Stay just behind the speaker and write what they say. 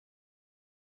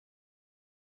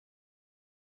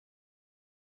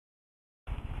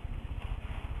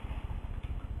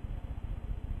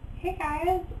Hey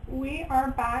guys, we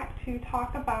are back to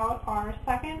talk about our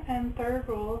second and third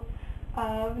rules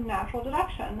of natural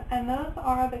deduction, and those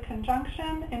are the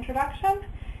conjunction introduction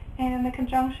and the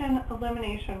conjunction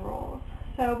elimination rules.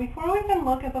 So before we can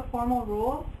look at the formal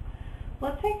rules,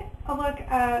 let's take a look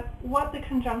at what the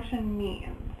conjunction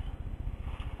means.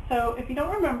 So if you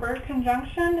don't remember,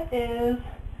 conjunction is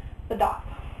the dot.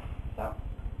 So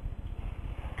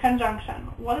conjunction,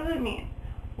 what does it mean?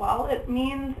 Well, it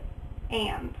means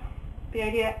and. The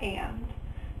idea and.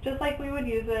 Just like we would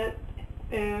use it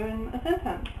in a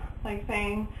sentence, like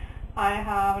saying, I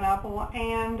have an apple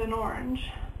and an orange.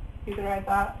 You could write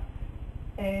that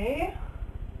A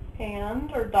and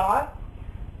or dot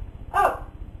O.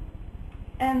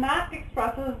 And that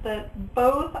expresses that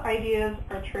both ideas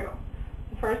are true.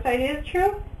 The first idea is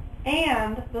true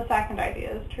and the second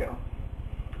idea is true.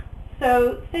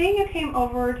 So say you came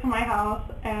over to my house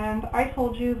and I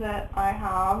told you that I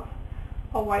have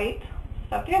a white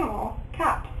stuffed animal,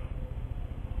 cat.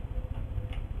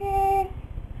 Yay.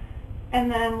 And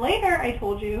then later I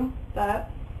told you that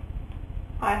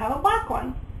I have a black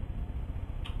one.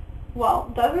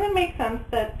 Well, doesn't it make sense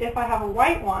that if I have a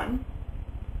white one,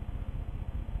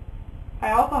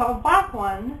 I also have a black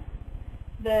one,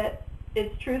 that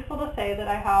it's truthful to say that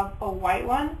I have a white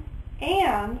one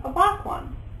and a black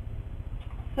one?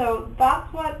 So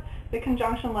that's what the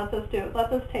conjunction lets us do. It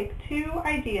lets us take two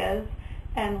ideas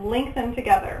and link them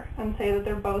together and say that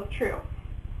they're both true.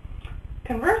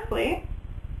 Conversely,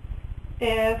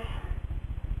 if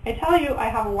I tell you I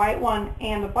have a white one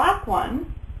and a black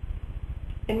one,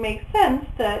 it makes sense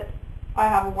that I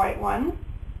have a white one,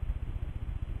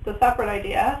 the separate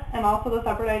idea, and also the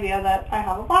separate idea that I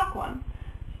have a black one.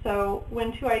 So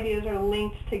when two ideas are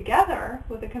linked together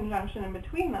with a conjunction in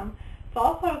between them, it's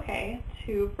also okay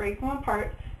to break them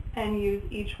apart and use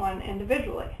each one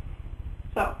individually.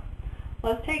 So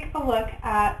let's take a look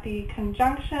at the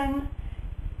conjunction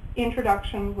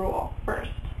introduction rule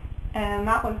first. And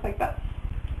that looks like this.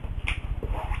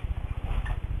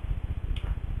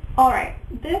 Alright,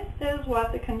 this is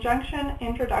what the conjunction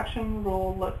introduction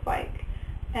rule looks like.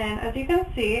 And as you can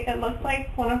see, it looks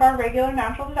like one of our regular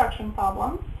natural deduction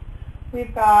problems.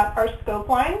 We've got our scope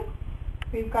line,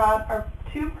 we've got our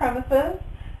two premises,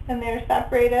 and they're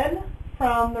separated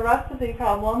from the rest of the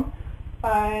problem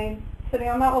by sitting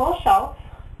on that little shelf.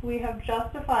 We have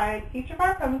justified each of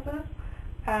our premises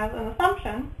as an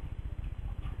assumption.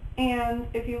 And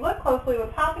if you look closely,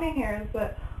 what's happening here is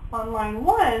that on line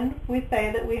 1, we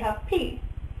say that we have P.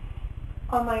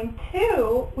 On line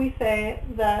 2, we say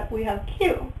that we have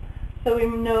Q. So we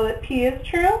know that P is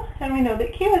true, and we know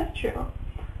that Q is true.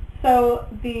 So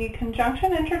the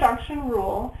conjunction introduction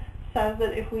rule says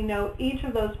that if we know each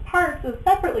of those parts is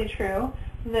separately true,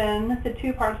 then the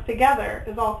two parts together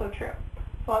is also true.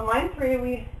 So on line 3,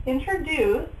 we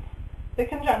introduce the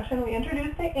conjunction, we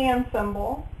introduce the and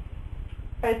symbol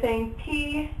by saying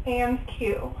P and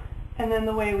Q. And then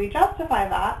the way we justify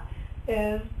that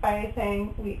is by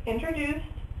saying we introduced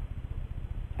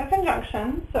a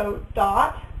conjunction, so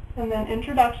dot, and then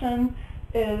introduction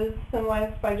is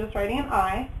symbolized by just writing an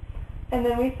I, and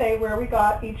then we say where we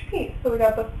got each piece. So we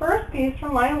got the first piece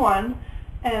from line 1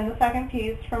 and the second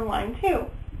piece from line 2.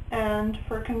 And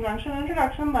for conjunction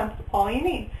introduction, that's all you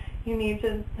need. You need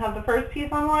to have the first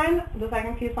piece on a line, the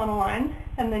second piece on a line,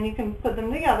 and then you can put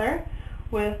them together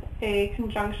with a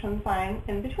conjunction sign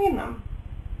in between them.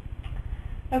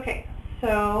 Okay,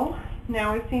 so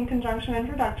now we've seen conjunction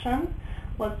introduction.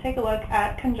 Let's take a look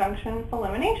at conjunction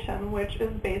elimination, which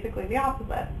is basically the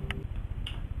opposite.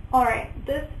 Alright,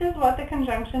 this is what the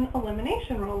conjunction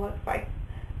elimination rule looks like.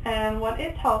 And what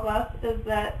it tells us is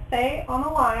that, say on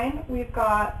a line we've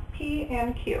got P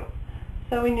and Q.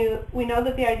 So we know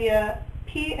that the idea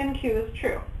P and Q is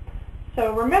true.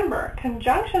 So remember,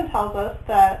 conjunction tells us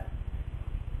that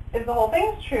if the whole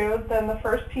thing is true, then the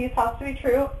first piece has to be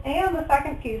true and the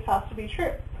second piece has to be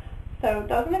true. So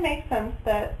doesn't it make sense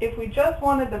that if we just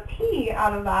wanted the P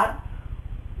out of that,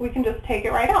 we can just take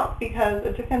it right out because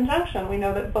it's a conjunction. We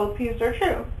know that both P's are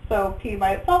true, so P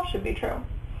by itself should be true.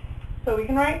 So we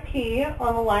can write P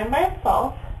on the line by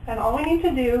itself, and all we need to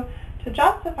do to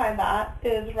justify that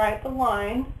is write the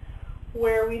line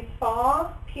where we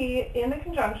saw P in the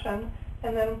conjunction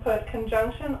and then put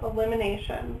conjunction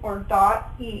elimination, or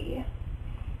dot E,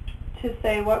 to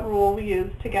say what rule we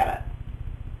use to get it.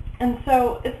 And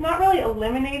so it's not really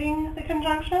eliminating the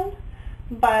conjunction,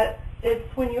 but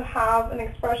it's when you have an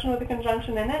expression with a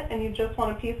conjunction in it and you just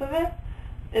want a piece of it,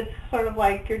 it's sort of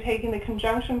like you're taking the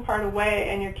conjunction part away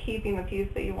and you're keeping the piece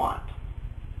that you want.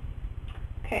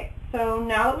 Okay, so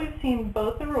now that we've seen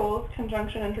both the rules,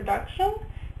 conjunction introduction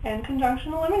and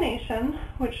conjunction elimination,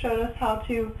 which showed us how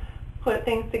to put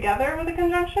things together with a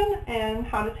conjunction and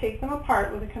how to take them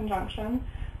apart with a conjunction,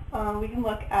 we can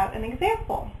look at an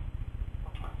example.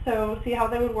 So see how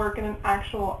they would work in an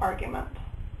actual argument.